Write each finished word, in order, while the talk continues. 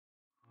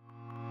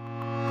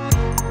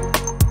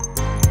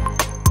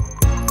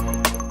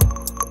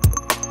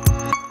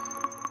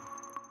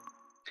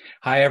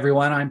Hi,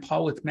 everyone. I'm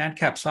Paul with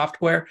MadCap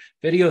Software,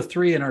 video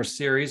 3 in our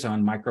series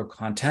on micro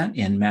content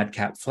in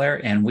MadCap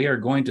Flare. And we are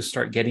going to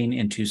start getting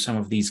into some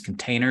of these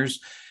containers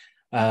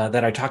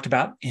that I talked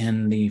about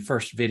in the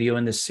first video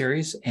in this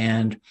series.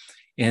 And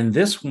in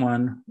this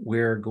one,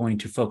 we're going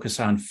to focus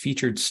on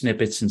featured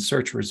snippets and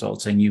search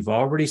results. And you've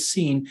already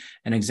seen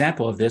an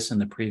example of this in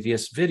the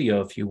previous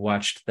video if you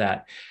watched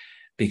that,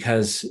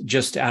 because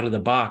just out of the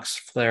box,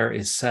 Flare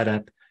is set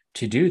up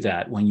to do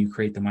that. When you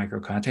create the micro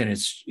content,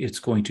 it's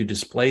going to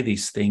display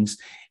these things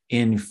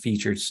in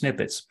featured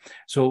snippets.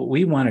 So what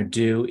we want to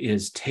do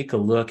is take a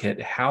look at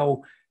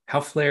how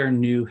Flare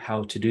knew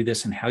how to do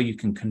this and how you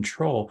can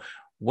control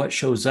what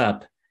shows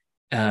up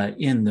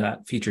in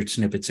the featured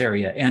snippets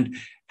area. And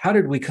how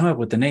did we come up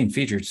with the name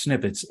featured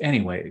snippets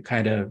anyway? It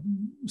kind of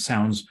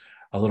sounds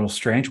a little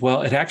strange.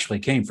 Well, it actually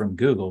came from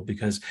Google,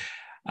 because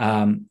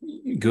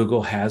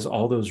Google has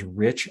all those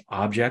rich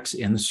objects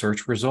in the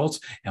search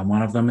results, and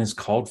one of them is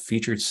called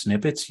featured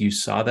snippets. You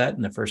saw that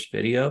in the first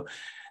video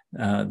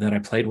that I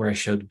played where I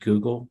showed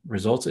Google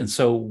results. And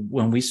so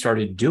when we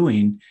started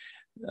doing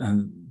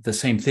the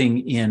same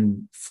thing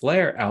in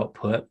Flare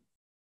output,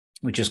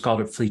 we just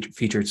called it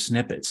featured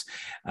snippets.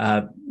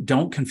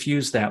 Don't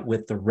confuse that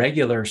with the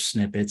regular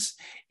snippets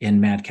in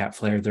MadCap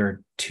Flare. There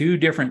are two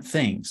different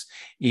things,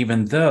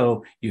 even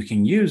though you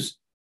can use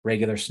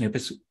regular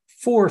snippets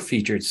for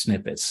featured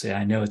snippets.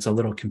 I know it's a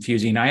little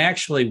confusing. I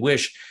actually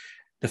wish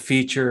the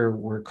feature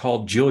were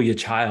called Julia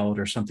Child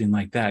or something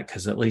like that,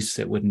 because at least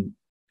it wouldn't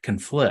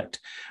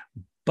conflict.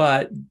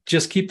 But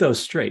just keep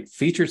those straight.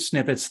 Featured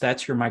snippets,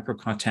 that's your micro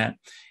content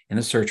in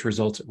the search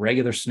results.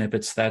 Regular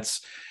snippets, that's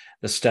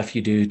the stuff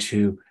you do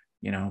to,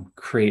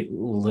 create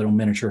little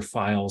miniature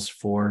files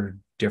for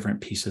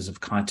different pieces of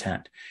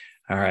content.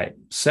 All right,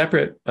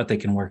 separate, but they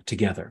can work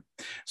together.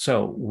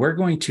 So we're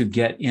going to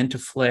get into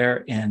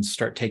Flare and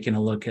start taking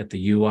a look at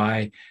the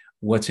UI,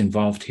 what's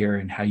involved here,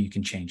 and how you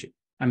can change it.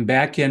 I'm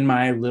back in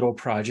my little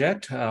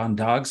project on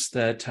dogs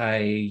that I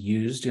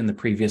used in the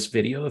previous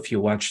video. If you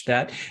watched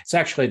that, it's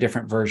actually a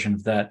different version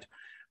of that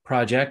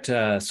project,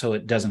 so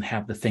it doesn't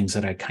have the things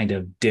that I kind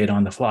of did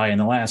on the fly in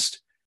the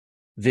last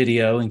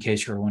video, in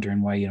case you're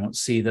wondering why you don't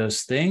see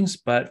those things.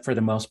 But for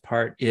the most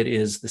part, it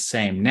is the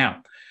same.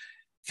 Now,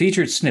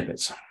 featured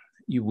snippets.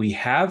 We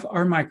have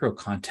our micro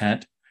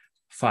content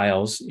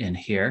files in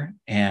here,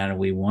 and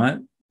we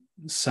want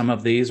some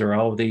of these or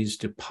all of these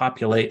to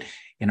populate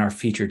in our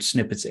featured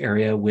snippets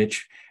area,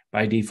 which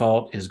by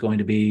default is going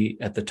to be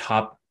at the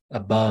top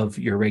above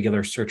your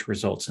regular search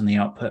results in the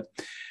output.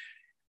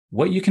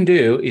 What you can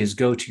do is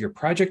go to your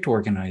project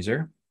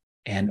organizer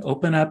and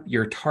open up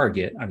your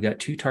target. I've got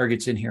two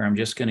targets in here. I'm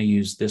just going to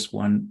use this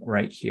one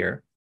right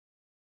here.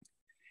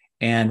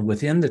 And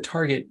within the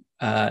target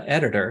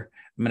editor,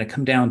 I'm going to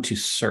come down to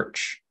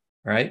search,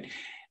 right?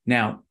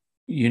 Now,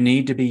 you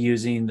need to be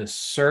using the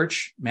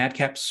search,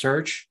 MadCap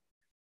search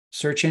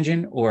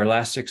engine, or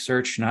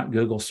Elasticsearch, not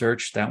Google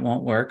search. That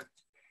won't work.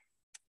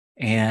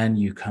 And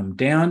you come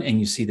down and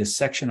you see this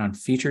section on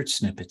featured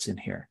snippets in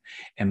here.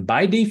 And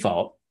by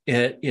default,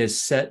 it is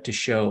set to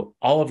show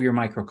all of your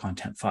micro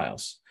content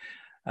files.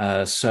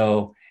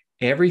 So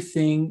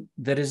everything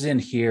that is in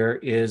here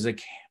is a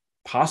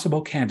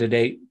possible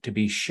candidate to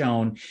be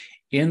shown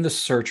in the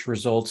search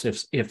results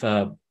if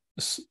a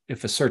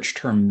search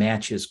term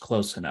matches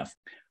close enough.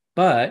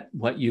 But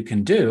what you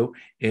can do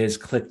is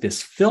click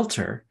this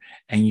filter,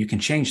 and you can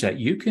change that.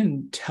 You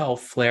can tell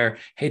Flare,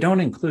 hey,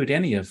 don't include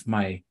any of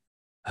my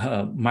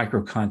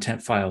micro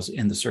content files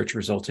in the search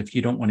results if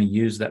you don't want to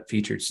use that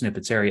featured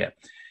snippets area.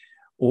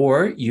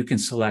 Or you can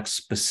select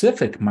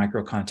specific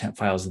micro content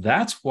files.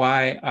 That's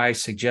why I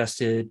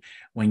suggested,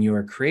 when you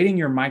are creating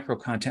your micro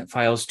content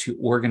files, to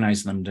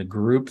organize them, to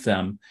group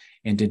them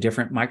into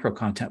different micro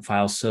content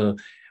files. So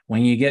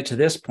when you get to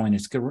this point,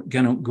 it's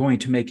going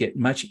to make it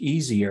much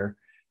easier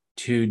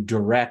to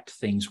direct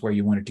things where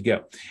you want it to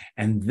go.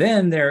 And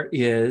then there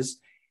is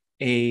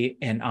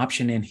an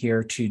option in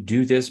here to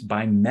do this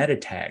by meta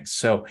tags.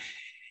 So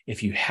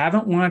if you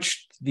haven't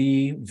watched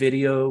the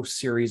video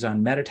series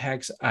on meta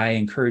tags, I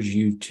encourage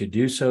you to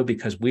do so,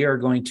 because we are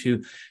going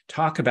to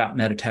talk about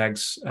meta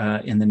tags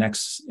in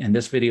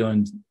this video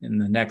and in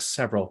the next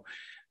several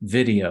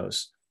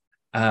videos.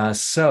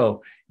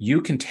 So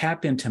you can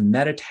tap into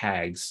meta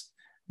tags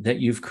that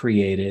you've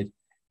created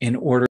in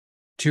order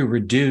to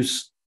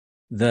reduce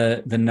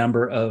the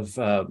number of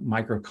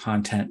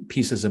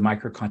pieces of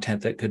micro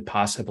content that could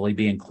possibly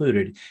be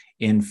included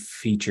in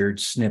featured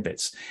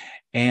snippets.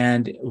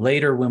 And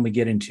later, when we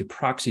get into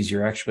proxies,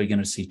 you're actually going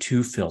to see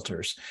two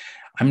filters.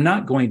 I'm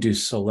not going to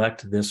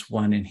select this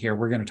one in here.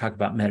 We're going to talk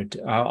about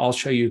I'll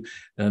show you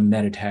the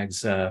meta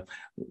tags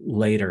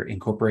later,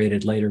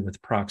 incorporated later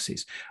with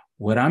proxies.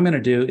 What I'm going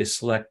to do is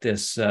select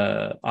this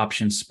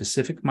option,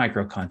 specific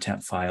micro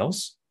content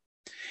files.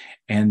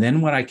 And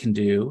then what I can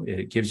do,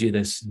 it gives you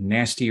this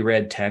nasty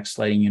red text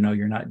letting you know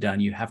you're not done.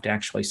 You have to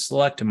actually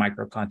select a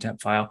micro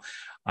content file.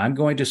 I'm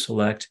going to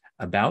select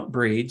about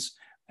breeds,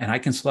 and I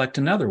can select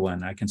another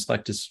one. I can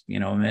select as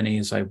many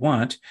as I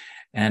want,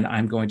 and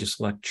I'm going to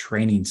select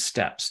training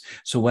steps.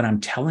 So what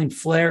I'm telling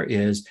Flare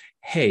is,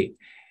 hey,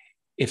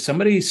 if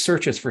somebody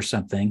searches for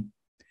something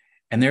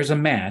and there's a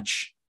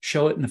match,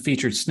 show it in the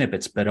featured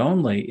snippets, but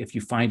only if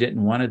you find it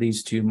in one of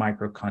these two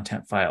micro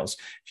content files.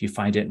 If you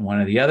find it in one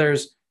of the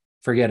others,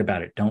 forget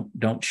about it.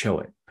 Don't show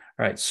it.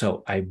 All right,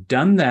 so I've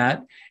done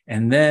that,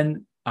 and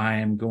then I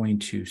am going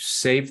to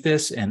save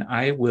this, and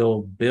I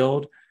will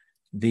build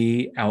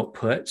the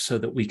output so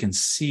that we can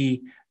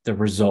see the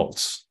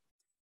results.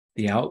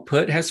 The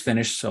output has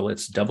finished, so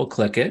let's double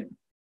click it,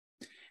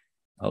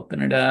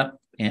 open it up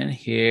in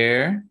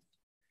here,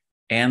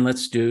 and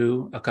let's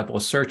do a couple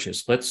of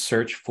searches. Let's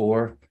search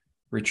for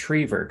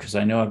retriever, because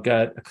I know I've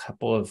got a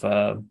couple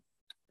of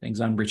things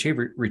on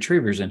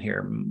retrievers in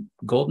here.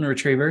 Golden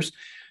retrievers,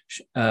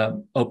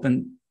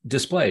 open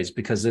displays,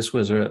 because this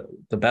was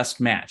the best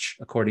match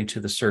according to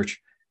the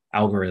search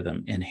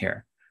algorithm in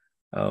here.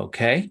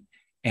 Okay.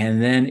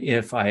 And then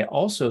if I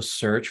also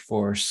search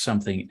for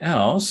something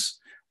else,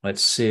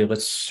 let's see,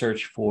 let's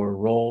search for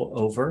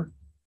rollover.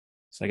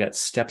 So I got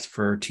steps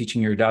for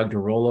teaching your dog to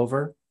roll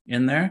over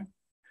in there.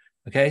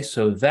 Okay,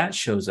 so that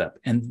shows up.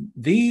 And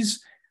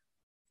these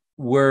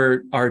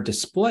are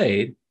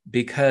displayed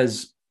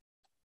because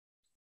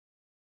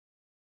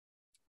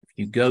if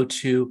you go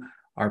to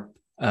our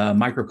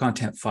micro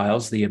content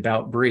files, the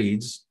about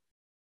breeds,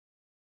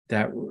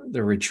 that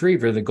the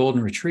retriever, the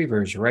golden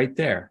retriever, is right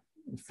there.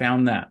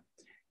 Found that.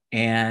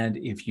 And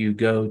if you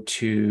go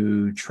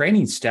to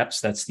training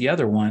steps, that's the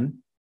other one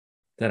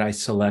that I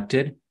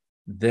selected.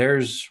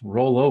 There's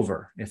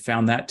rollover. It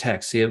found that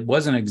text. See, it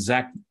wasn't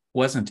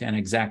an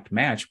exact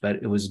match, but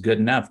it was good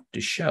enough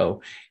to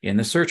show in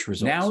the search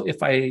results. Now,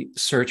 if I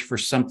search for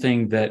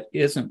something that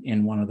isn't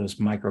in one of those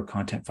micro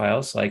content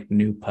files, like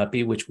new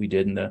puppy, which we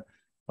did in the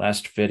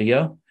last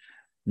video,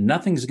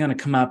 nothing's going to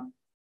come up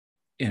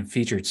in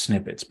featured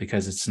snippets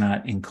because it's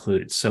not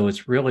included. So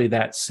it's really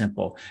that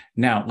simple.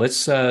 Now,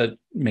 let's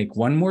make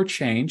one more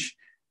change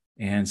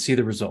and see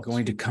the results. I'm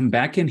going to come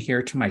back in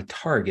here to my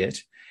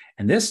target,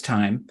 and this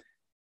time,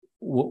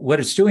 what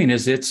it's doing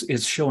is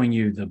it's showing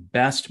you the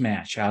best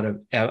match out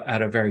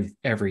of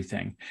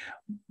everything.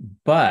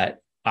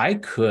 But I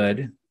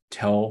could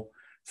tell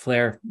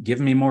Flare, give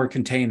me more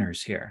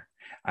containers here.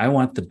 I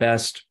want the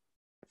best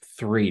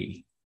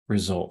 3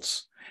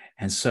 results.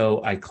 And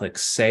so I click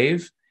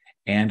save,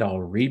 and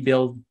I'll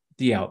rebuild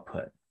the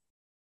output.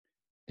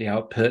 The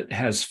output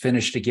has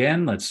finished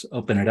again. Let's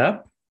open it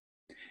up,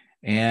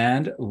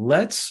 and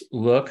let's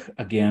look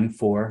again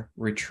for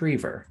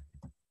retriever.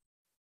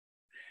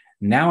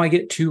 Now I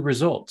get 2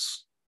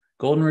 results,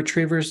 golden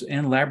retrievers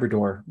and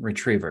Labrador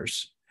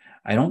retrievers.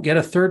 I don't get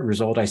a third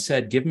result. I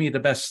said, give me the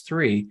best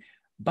 3,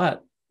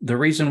 but the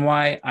reason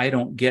why I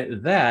don't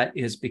get that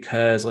is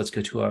because, let's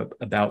go to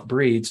about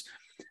breeds.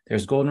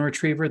 There's golden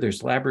retriever,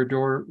 there's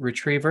Labrador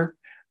retriever.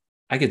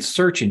 I could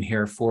search in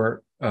here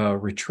for a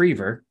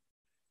retriever.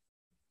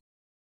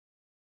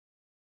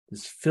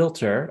 This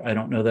filter, I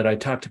don't know that I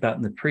talked about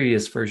in the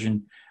previous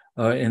version,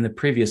 in the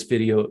previous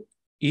video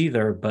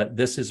either, but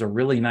this is a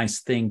really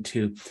nice thing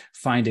to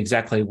find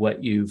exactly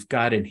what you've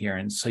got in here.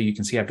 And so you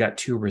can see I've got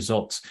 2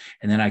 results,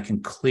 and then I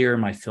can clear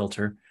my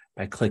filter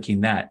by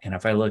clicking that. And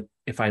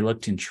if I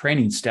looked in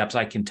training steps,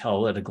 I can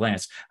tell at a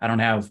glance, I don't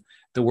have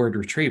the word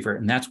retriever.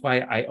 And that's why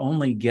I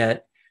only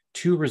get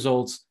 2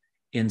 results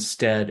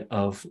instead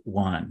of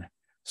 1.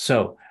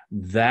 So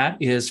that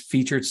is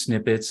featured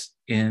snippets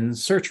in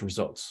search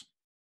results.